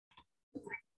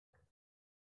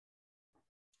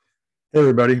Hey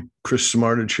everybody, Chris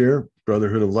Smartage here,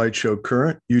 Brotherhood of Light Show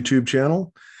current YouTube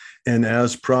channel. And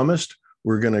as promised,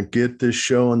 we're going to get this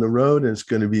show on the road. And it's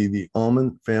going to be the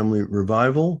Allman Family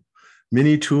Revival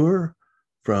mini tour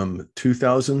from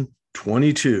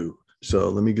 2022. So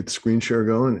let me get the screen share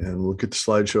going and we'll get the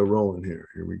slideshow rolling here.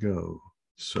 Here we go.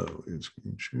 So it's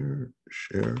screen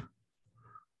share.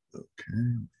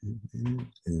 Okay. And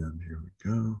here we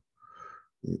go.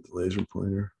 Get the laser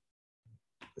pointer.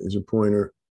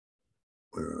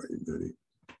 Where are you, Betty?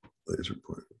 Laser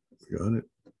pointer. We got it.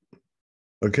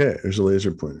 Okay, there's a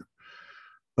laser pointer.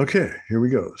 Okay, here we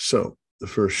go. So the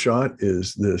first shot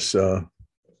is this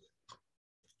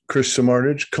Chris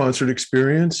Samartage Concert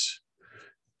Experience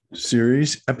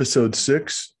Series, Episode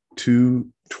 6 to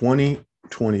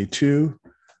 2022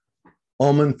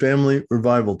 Allman Family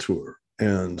Revival Tour.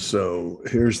 And so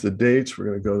here's the dates. We're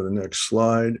going to go to the next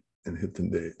slide and hit the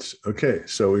dates. Okay,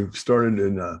 so we've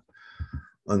started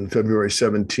on February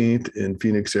 17th in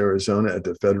Phoenix, Arizona at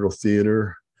the Federal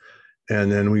Theater.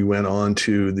 And then we went on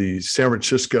to the San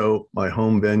Francisco, my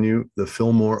home venue, the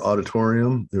Fillmore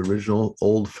Auditorium, the original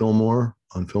old Fillmore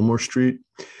on Fillmore Street.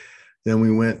 Then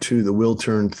we went to the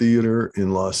Wiltern Theater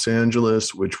in Los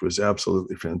Angeles, which was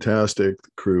absolutely fantastic. The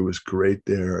crew was great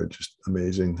there. Just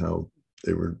amazing how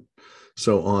they were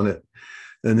so on it.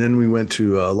 And then we went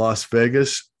to Las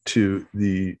Vegas to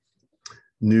the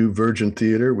new Virgin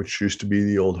Theater, which used to be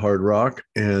the old Hard Rock,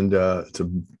 and it's a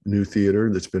new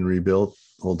theater that's been rebuilt,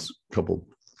 holds a couple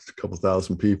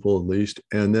thousand people at least.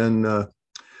 And then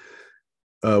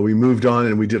we moved on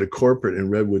and we did a corporate in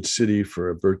Redwood City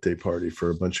for a birthday party for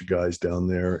a bunch of guys down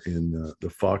there in the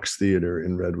Fox Theater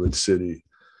in Redwood City.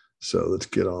 So let's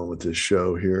get on with this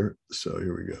show here. So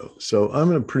here we go. So I'm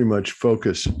going to pretty much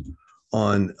focus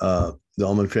on the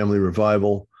Allman Family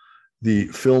Revival, the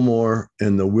Fillmore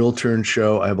and the Wiltern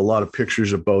show. I have a lot of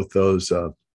pictures of both those.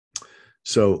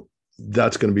 So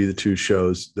that's going to be the two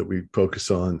shows that we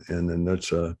focus on. And then that's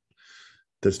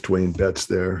Dwayne Betts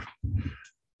there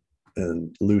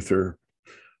and Luther.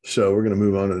 So we're going to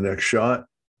move on to the next shot.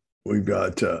 We've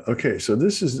got, okay, so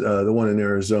this is the one in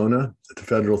Arizona at the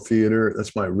Federal Theater.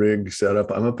 That's my rig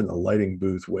setup. I'm up in the lighting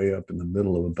booth way up in the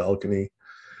middle of a balcony.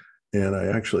 And I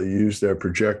actually used their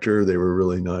projector. They were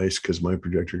really nice because my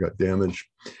projector got damaged.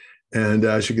 And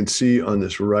as you can see on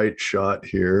this right shot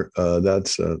here,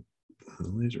 that's the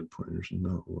laser pointer's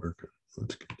not working.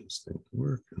 Let's get this thing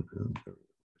working.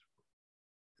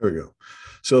 There we go.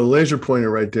 So the laser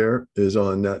pointer right there is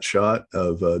on that shot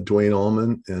of Dwayne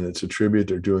Allman, and it's a tribute.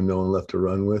 They're doing No One Left to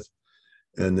Run With.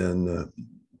 And then,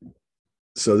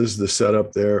 so this is the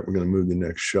setup there. We're going to move the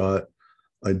next shot.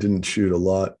 I didn't shoot a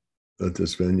lot at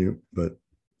this venue, but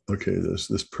okay,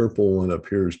 this purple one up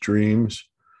here is Dreams,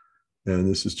 and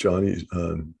this is Johnny's.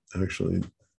 Actually,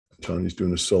 Johnny's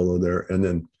doing a solo there, and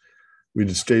then we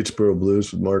did Statesboro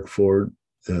Blues with Mark Ford,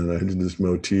 and I did this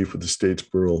motif with the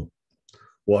Statesboro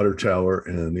Water Tower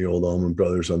and the old Allman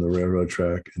Brothers on the railroad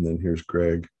track, and then here's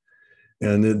Greg.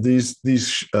 And these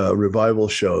revival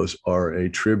shows are a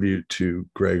tribute to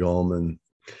Greg Allman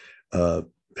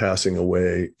passing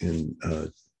away in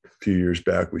few years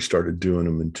back. We started doing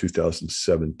them in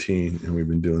 2017, and we've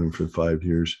been doing them for 5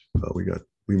 years.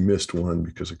 We missed one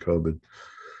because of COVID,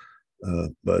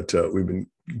 but we've been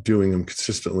doing them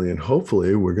consistently, and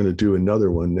hopefully we're going to do another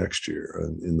one next year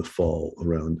in the fall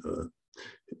around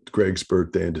Greg's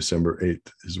birthday, and December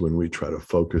 8th is when we try to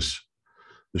focus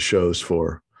the shows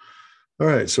for. All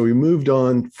right, so we moved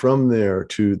on from there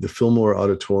to the Fillmore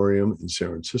Auditorium in San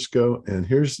Francisco, and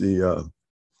here's the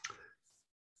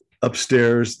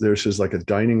upstairs. There's like a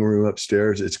dining room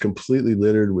upstairs. It's completely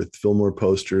littered with Fillmore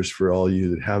posters for all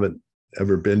you that haven't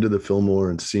ever been to the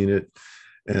Fillmore and seen it.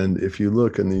 And if you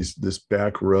look in this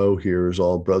back row here is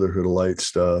all Brotherhood of Light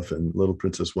stuff and Little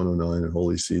Princess 109 and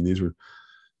Holy See. These were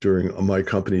during my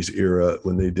company's era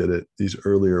when they did it. These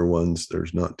earlier ones,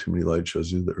 there's not too many light shows.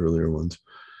 These are the earlier ones.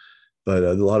 But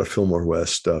a lot of Fillmore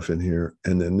West stuff in here.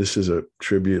 And then this is a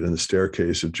tribute in the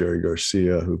staircase of Jerry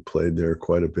Garcia, who played there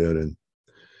quite a bit and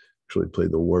actually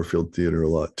played the Warfield Theater a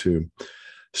lot too.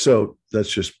 So that's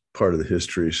just part of the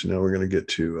history. So now we're going to get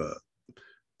to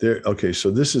there. Okay, so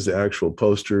this is the actual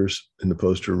posters in the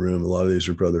poster room. A lot of these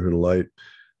are Brotherhood of Light,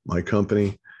 my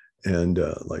company, and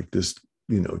like this,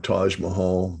 Taj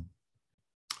Mahal,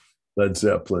 Led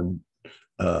Zeppelin,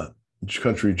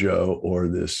 Country Joe, or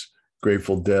this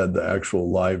Grateful Dead, the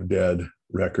actual Live Dead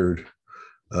record,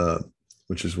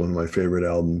 which is one of my favorite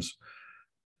albums.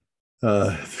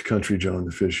 Country Joe and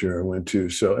the Fish here I went to.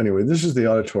 So anyway, this is the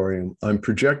auditorium. I'm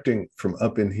projecting from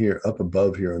up in here, up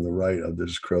above here on the right of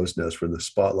this crow's nest where the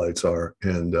spotlights are.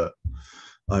 And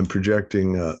I'm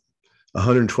projecting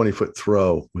 120-foot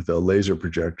throw with a laser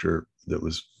projector that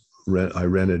was I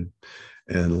rented,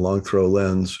 and a long throw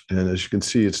lens. And as you can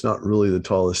see, it's not really the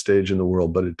tallest stage in the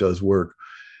world, but it does work.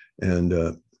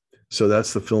 And so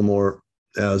that's the Fillmore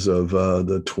as of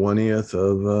the 20th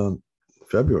of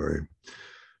February.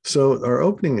 So our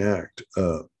opening act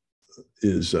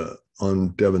is on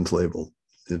Devon's label.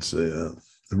 It's the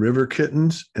River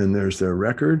Kittens, and there's their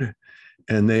record.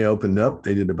 And they opened up.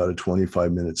 They did about a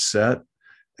 25-minute set,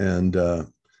 and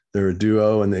they're a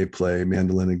duo, and they play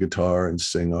mandolin and guitar and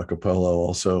sing a cappella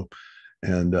also.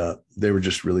 And they're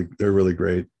really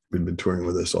great. We've been touring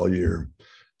with us all year.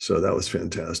 So that was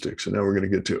fantastic. So now we're going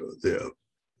to get to the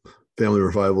Family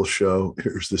Revival show.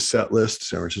 Here's the set list: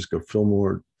 San Francisco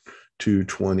Fillmore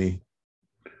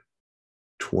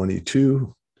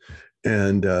 2/20/22.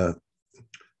 And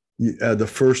the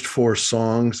first four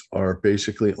songs are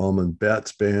basically Allman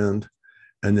Betts Band.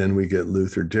 And then we get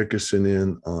Luther Dickinson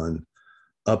in on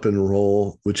Up and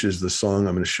Roll, which is the song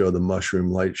I'm going to show the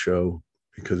Mushroom Light Show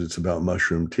because it's about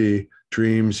mushroom tea.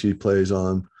 Dreams he plays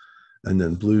on. And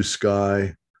then Blue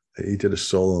Sky. He did a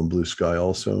solo on Blue Sky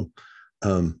also.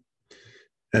 And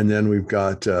then we've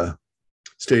got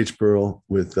Stage Pearl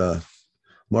with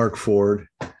Mark Ford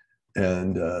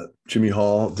and Jimmy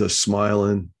Hall, the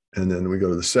Smilin'. And then we go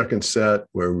to the second set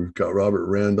where we've got Robert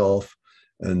Randolph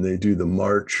and they do the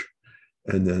March.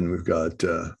 And then we've got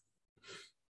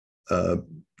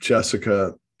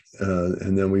Jessica.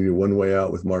 And then we do One Way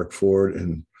Out with Mark Ford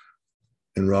and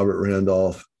Robert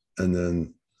Randolph. And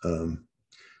then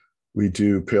we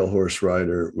do Pale Horse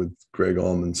Rider with Greg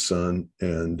Allman's son.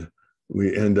 And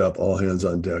we end up All Hands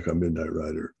on Deck on Midnight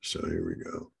Rider. So here we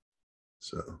go.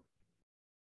 So,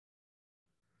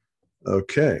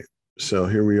 okay. So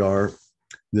here we are.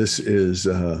 This is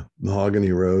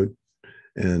Mahogany Road,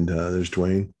 and there's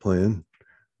Dwayne playing.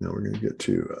 Now we're going to get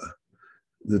to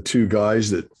the two guys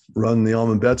that run the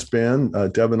Allman Betts Band,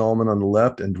 Devin Allman on the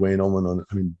left and Dwayne Allman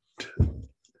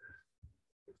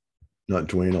not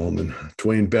Dwayne Allman,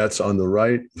 Dwayne Betts on the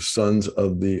right, sons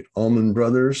of the Allman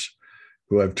Brothers,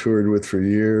 who I've toured with for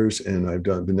years, and I've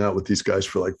been out with these guys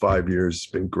for like 5 years. It's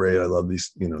been great. I love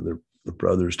these, they're the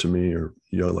brothers to me, or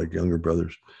like younger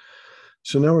brothers.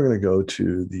 So now we're going to go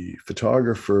to the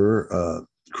photographer,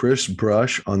 Chris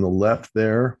Brush on the left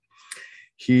there.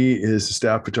 He is a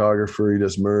staff photographer. He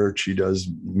does merch. He does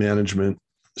management,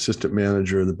 assistant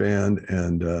manager of the band.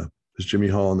 And there's Jimmy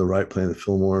Hall on the right playing the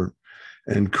Fillmore.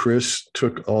 And Chris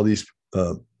took all these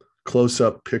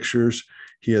close-up pictures.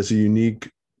 He has a unique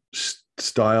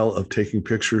style of taking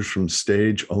pictures from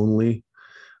stage only.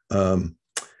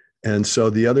 And so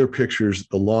the other pictures,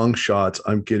 the long shots,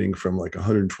 I'm getting from like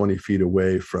 120 feet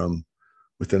away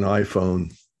with an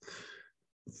iPhone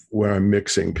where I'm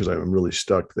mixing because I'm really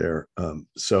stuck there.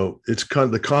 So it's kind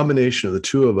of the combination of the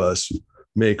two of us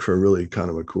make for a really kind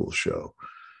of a cool show.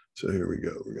 So here we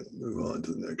go. We're going to move on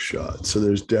to the next shot. So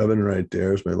there's Devin right there.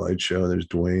 There's my light show. There's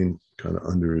Dwayne kind of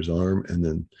under his arm. And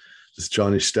then there's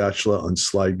Johnny Stachla on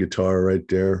slide guitar right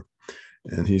there.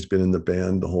 And he's been in the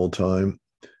band the whole time.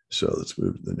 So let's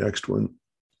move to the next one.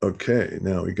 Okay,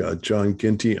 now we got John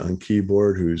Ginty on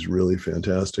keyboard, who's really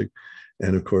fantastic.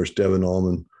 And of course, Devin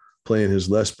Allman playing his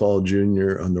Les Paul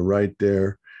Jr. on the right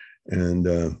there.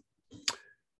 And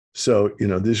so,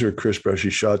 these are Chris Brushy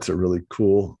shots that are really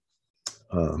cool.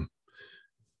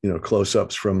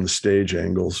 Close-ups from the stage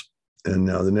angles. And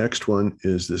now the next one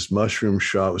is this mushroom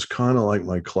shot. It was kind of like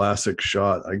my classic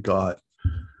shot I got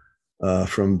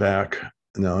from back.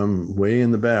 Now I'm way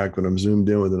in the back, but I'm zoomed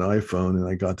in with an iPhone, and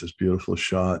I got this beautiful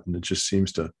shot, and it just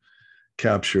seems to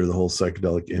capture the whole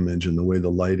psychedelic image and the way the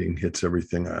lighting hits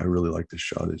everything. I really like this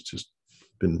shot. It's just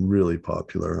been really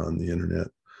popular on the internet.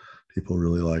 People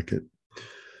really like it.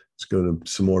 Let's go to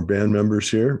some more band members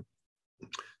here.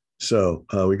 So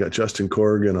we got Justin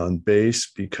Corrigan on bass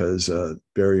because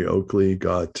Barry Oakley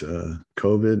got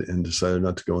COVID and decided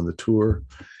not to go on the tour.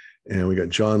 And we got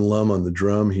John Lum on the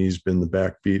drum. He's been the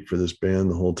backbeat for this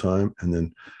band the whole time. And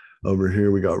then over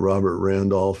here, we got Robert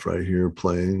Randolph right here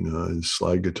playing his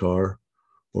slide guitar,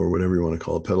 or whatever you want to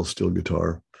call it, pedal steel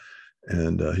guitar.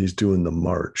 And he's doing the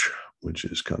March, which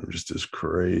is kind of just this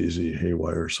crazy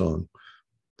haywire song.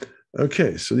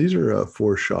 Okay, so these are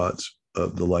 4 shots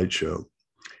of the light show.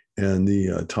 And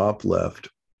the top left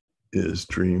is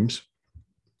Dreams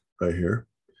right here.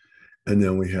 And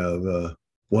then we have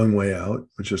One Way Out,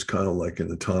 which is kind of like in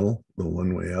the tunnel, the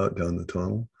one way out down the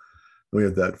tunnel. We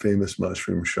have that famous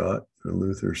mushroom shot, a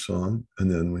Luther song. And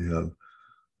then we have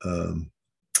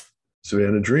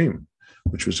Savannah Dream,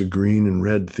 which was a green and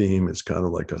red theme. It's kind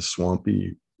of like a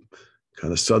swampy,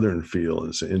 kind of southern feel.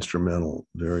 It's an instrumental,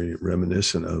 very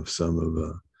reminiscent of some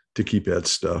of Dickie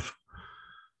Betts stuff.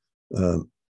 Um,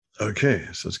 okay,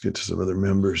 so let's get to some other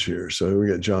members here. So we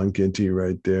got John Ginty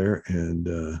right there, and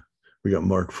we got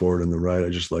Mark Ford on the right. I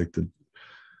just like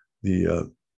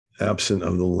the absent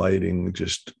of the lighting,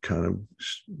 just kind of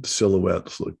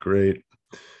silhouettes look great.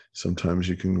 Sometimes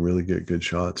you can really get good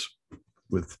shots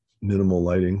with minimal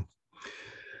lighting.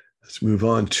 Let's move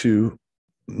on to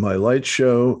my light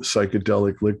show,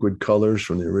 psychedelic liquid colors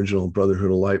from the original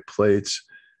Brotherhood of Light plates.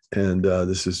 And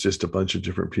this is just a bunch of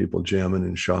different people jamming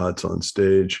in shots on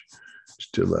stage.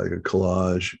 Just did like a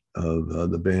collage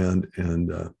of the band.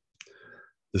 And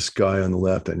this guy on the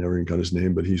left, I never even got his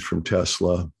name, but he's from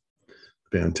Tesla,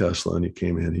 band Tesla, and he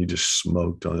came in, he just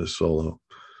smoked on his solo.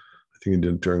 I think he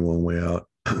did it during One Way Out.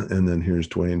 And then here's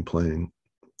Dwayne playing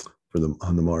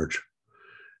on the march.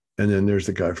 And then there's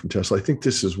the guy from Tesla. I think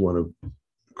this is one of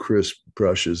Chris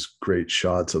Brush's great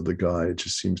shots of the guy. It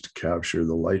just seems to capture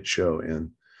the light show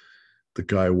and the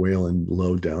guy wailing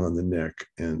low down on the neck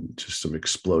and just some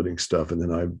exploding stuff. And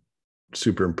then I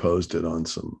superimposed it on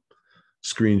some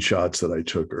screenshots that I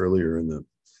took earlier in the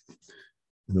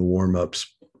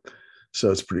warm-ups. So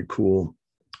it's pretty cool.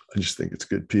 I just think it's a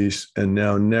good piece. And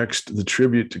now next, the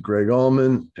tribute to Greg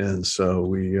Allman. And so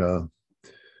we,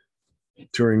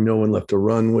 during No One Left to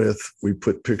Run With, we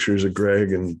put pictures of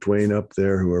Greg and Dwayne up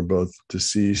there, who are both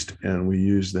deceased, and we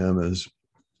use them as,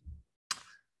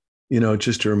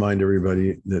 just to remind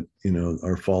everybody that,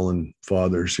 our fallen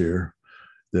fathers here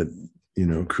that,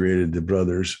 created the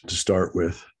brothers to start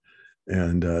with.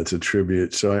 And it's a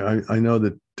tribute. So I know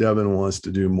that Devin wants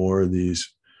to do more of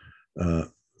these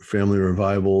family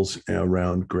revivals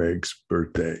around Greg's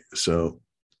birthday. So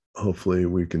hopefully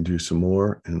we can do some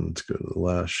more. And let's go to the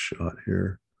last shot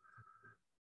here.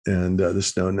 And now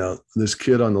this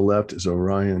kid on the left is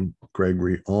Orion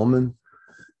Gregory Allman.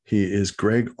 He is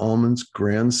Greg Allman's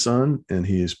grandson, and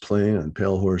he is playing on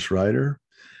Pale Horse Rider.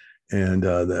 And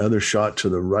the other shot to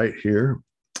the right here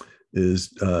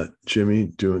is Jimmy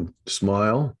doing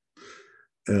Smile,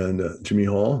 and Jimmy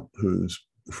Hall, who's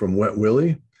from Wet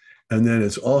Willie. And then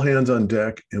it's all hands on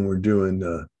deck, and we're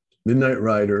doing Midnight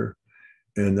Rider.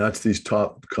 And that's these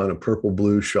top kind of purple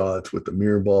blue shots with the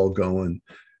mirror ball going.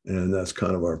 And that's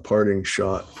kind of our parting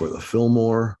shot for the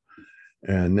Fillmore.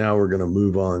 And now we're going to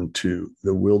move on to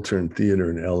the Wiltern Theater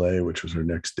in LA, which was our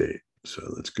next date. So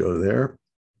let's go there.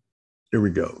 Here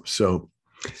we go. So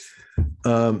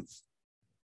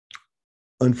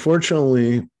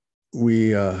unfortunately,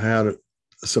 we had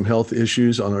some health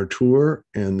issues on our tour.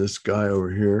 And this guy over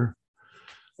here,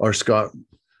 our Scott,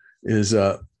 is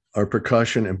our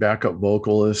percussion and backup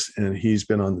vocalist, and he's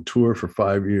been on the tour for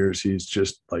 5 years. He's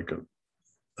just like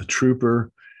a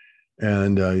trooper,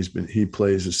 and he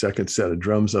plays a second set of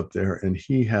drums up there, and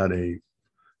he had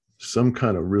some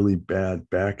kind of really bad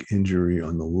back injury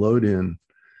on the load in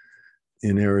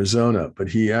Arizona, but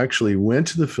he actually went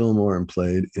to the Fillmore and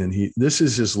played, and this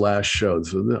is his last show.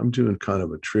 So I'm doing kind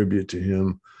of a tribute to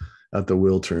him at the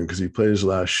Wiltern, because he played his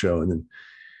last show, and then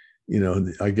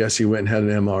I guess he went and had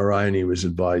an MRI, and he was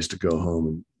advised to go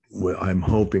home. And I'm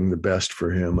hoping the best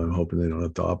for him. I'm hoping they don't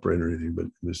have to operate or anything, but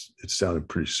it sounded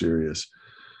pretty serious.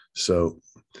 So,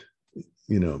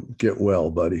 get well,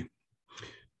 buddy.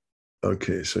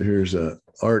 Okay, so here's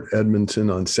Art Edmonton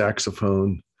on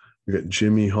saxophone. We got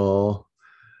Jimmy Hall.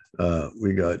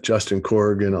 We got Justin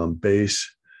Corrigan on bass,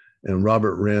 and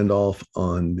Robert Randolph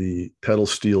on the pedal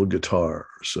steel guitar.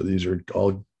 So these are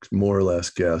all more or less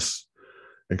guests,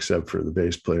 except for the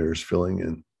bass players filling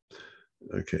in.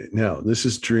 Okay, now this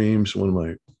is Dreams, one of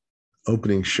my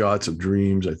opening shots of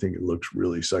Dreams. I think it looks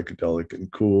really psychedelic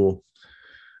and cool.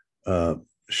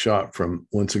 Shot from,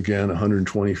 once again,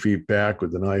 120 feet back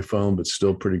with an iPhone, but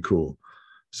still pretty cool.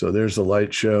 So there's the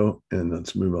light show, and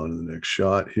let's move on to the next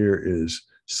shot. Here is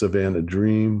Savannah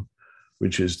Dream,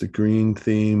 which is the green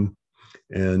theme.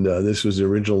 And this was the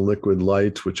original Liquid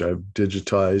Lights, which I've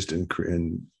digitized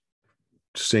and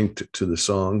synced to the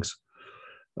songs.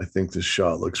 I think this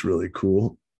shot looks really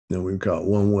cool. Then we've got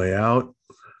One Way Out,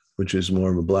 which is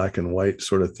more of a black and white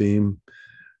sort of theme.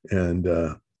 And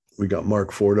we got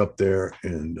Mark Ford up there,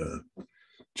 and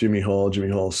Jimmy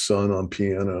Hall's son on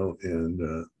piano,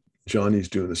 and Johnny's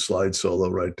doing a slide solo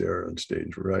right there on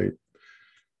stage right.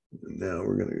 And now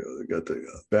we're going to go, we got the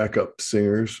backup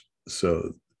singers.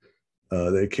 So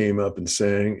they came up and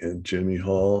sang, and Jimmy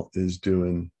Hall is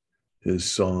doing his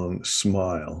song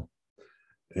Smile.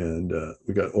 And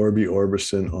we got Orby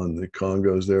Orbison on the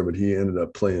congos there, but he ended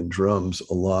up playing drums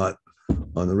a lot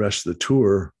on the rest of the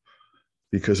tour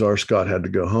because our Scott had to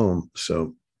go home.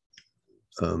 So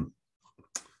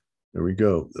there we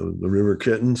go, the River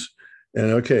Kittens.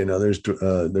 And okay, now there's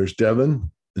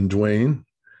Devin and Dwayne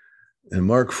and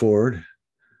Mark Ford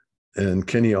and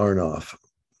Kenny Arnoff.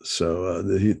 So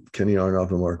Kenny Arnoff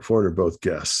and Mark Ford are both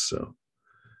guests. So,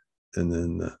 and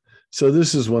then, so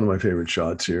this is one of my favorite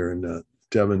shots here. And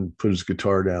Devin put his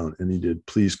guitar down and he did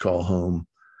Please Call Home.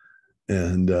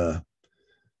 And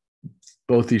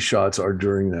both these shots are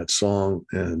during that song,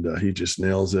 and he just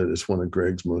nails it. It's one of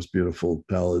Greg's most beautiful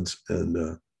ballads.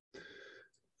 And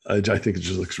I think it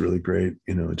just looks really great.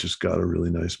 You know, it just got a really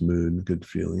nice mood and good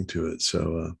feeling to it.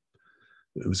 So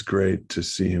it was great to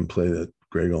see him play that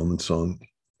Greg Allman song.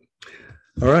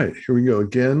 All right, here we go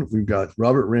again. We've got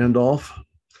Robert Randolph,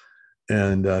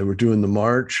 and we're doing the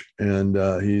march, and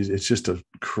it's just a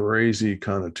crazy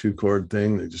kind of 2-chord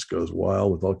thing that just goes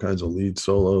wild with all kinds of lead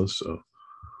solos. So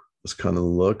that's kind of the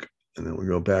look. And then we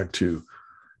go back to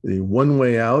the One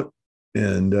Way Out,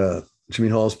 and Jimmy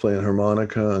Hall's playing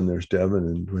harmonica, and there's Devin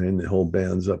and Dwayne. The whole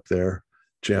band's up there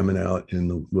jamming out in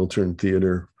the Wiltern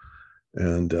Theater.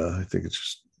 And I think it's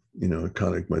just, you know, it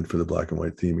kind of went for the black and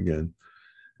white theme again.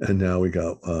 And now we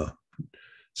got,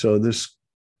 so this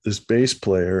bass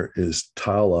player is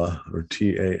Tala, or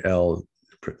Tal.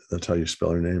 That's how you spell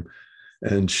her name.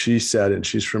 And she sat in,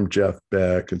 she's from Jeff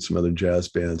Beck and some other jazz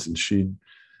bands. And she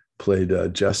played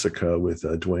Jessica with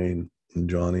Dwayne and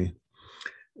Johnny.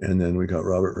 And then we got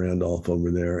Robert Randolph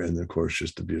over there. And of course,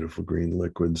 just the beautiful green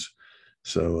liquids.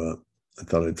 So I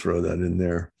thought I'd throw that in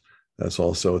there. That's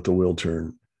also at the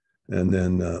Wiltern. And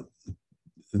then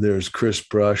there's Chris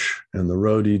Brush and the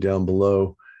roadie down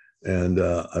below. And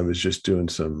I was just doing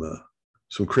some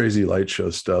crazy light show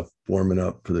stuff, warming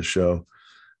up for the show.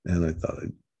 And I thought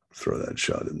I'd throw that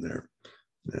shot in there.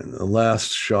 And the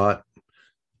last shot,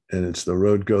 and it's The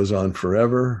Road Goes On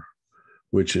Forever,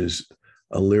 which is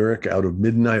a lyric out of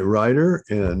Midnight Rider.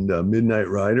 And Midnight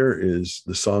Rider is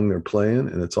the song they're playing,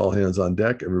 and it's all hands on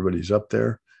deck. Everybody's up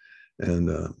there.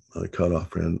 And I cut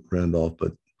off Randolph,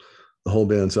 but the whole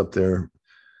band's up there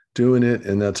doing it.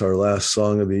 And that's our last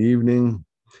song of the evening.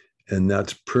 And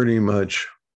that's pretty much,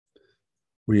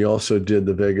 we also did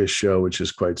the Vegas show, which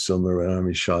is quite similar. I don't have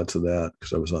any shots of that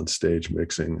because I was on stage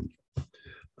mixing.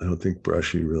 I don't think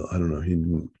Brushy really, I don't know, he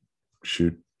didn't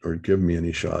shoot or give me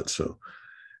any shots. So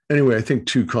anyway, I think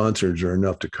 2 concerts are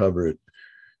enough to cover it.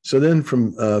 So then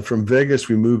from Vegas,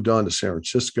 we moved on to San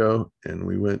Francisco, and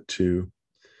we went to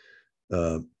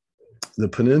the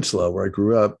Peninsula where I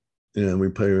grew up, and we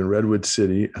played in Redwood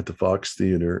City at the Fox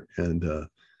Theater. And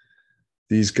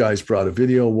these guys brought a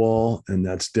video wall, and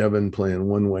that's Devin playing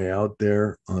One Way Out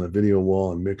there on a video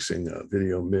wall and mixing a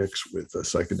video mix with a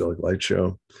psychedelic light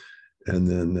show. And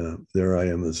then there I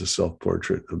am as a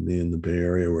self-portrait of me in the Bay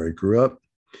Area where I grew up.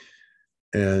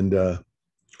 And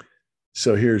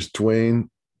so here's Dwayne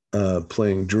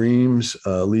playing Dreams,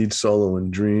 lead solo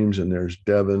in Dreams. And there's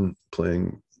Devin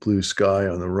playing Blue Sky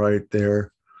on the right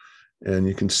there. And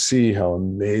you can see how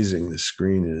amazing the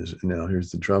screen is. And now here's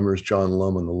the drummers, John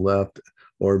Lum on the left,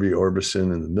 Orby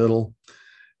Orbison in the middle.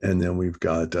 And then we've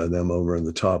got them over in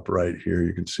the top right here.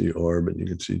 You can see Orb and you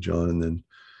can see John. And then,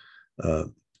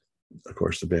 of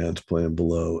course, the band's playing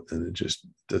below. And it just,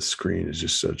 the screen is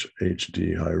just such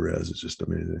HD high res. It's just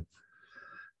amazing.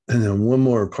 And then one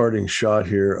more parting shot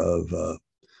here of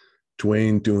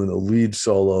Dwayne doing a lead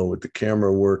solo with the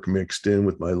camera work mixed in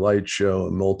with my light show,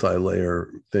 a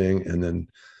multi-layer thing. And then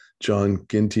John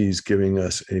Ginty's giving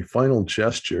us a final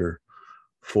gesture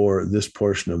for this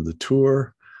portion of the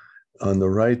tour on the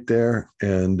right there.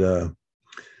 And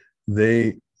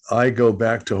I go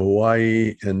back to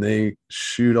Hawaii, and they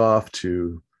shoot off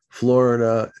to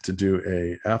Florida to do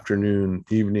a afternoon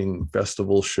evening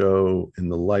festival show in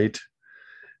the light.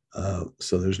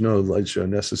 So there's no light show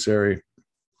necessary.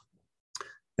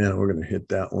 And we're going to hit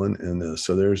that one. And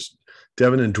so there's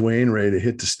Devin and Dwayne ready to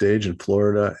hit the stage in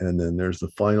Florida. And then there's the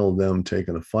final, them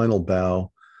taking a final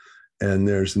bow. And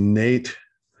there's Nate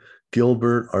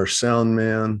Gilbert, our sound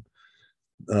man,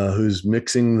 who's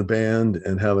mixing the band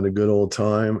and having a good old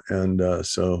time. And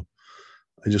so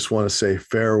I just want to say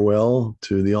farewell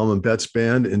to the Allman Betts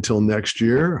Band until next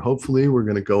year. Hopefully we're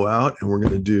going to go out and we're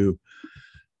going to do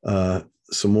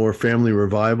some more family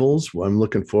revivals. I'm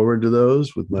looking forward to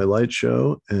those with my light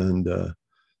show. And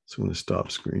so I'm going to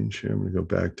stop screen share. I'm going to go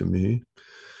back to me.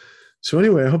 So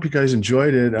anyway, I hope you guys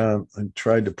enjoyed it. I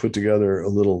tried to put together a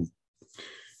little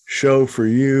show for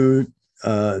you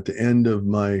at the end of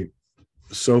my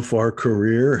so far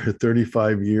career,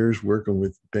 35 years working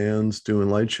with bands, doing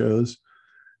light shows.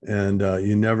 And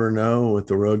you never know what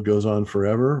the road goes on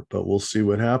forever, but we'll see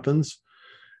what happens.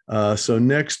 So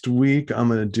next week, I'm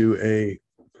going to do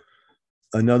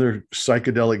another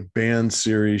psychedelic band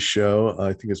series show.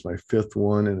 I think it's my 5th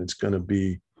one, and it's going to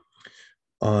be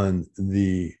on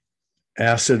the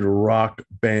acid rock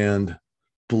band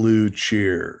Blue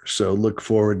Cheer. So look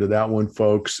forward to that one,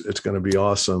 folks. It's going to be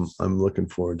awesome. I'm looking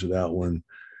forward to that one.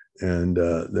 And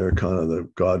they're kind of the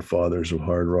godfathers of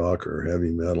hard rock or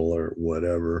heavy metal or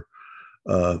whatever.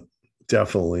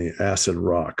 Definitely acid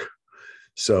rock.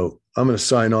 So I'm going to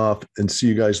sign off and see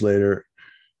you guys later.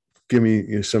 Give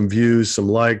me some views, some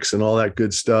likes, and all that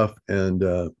good stuff. And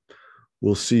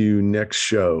we'll see you next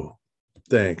show.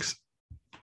 Thanks.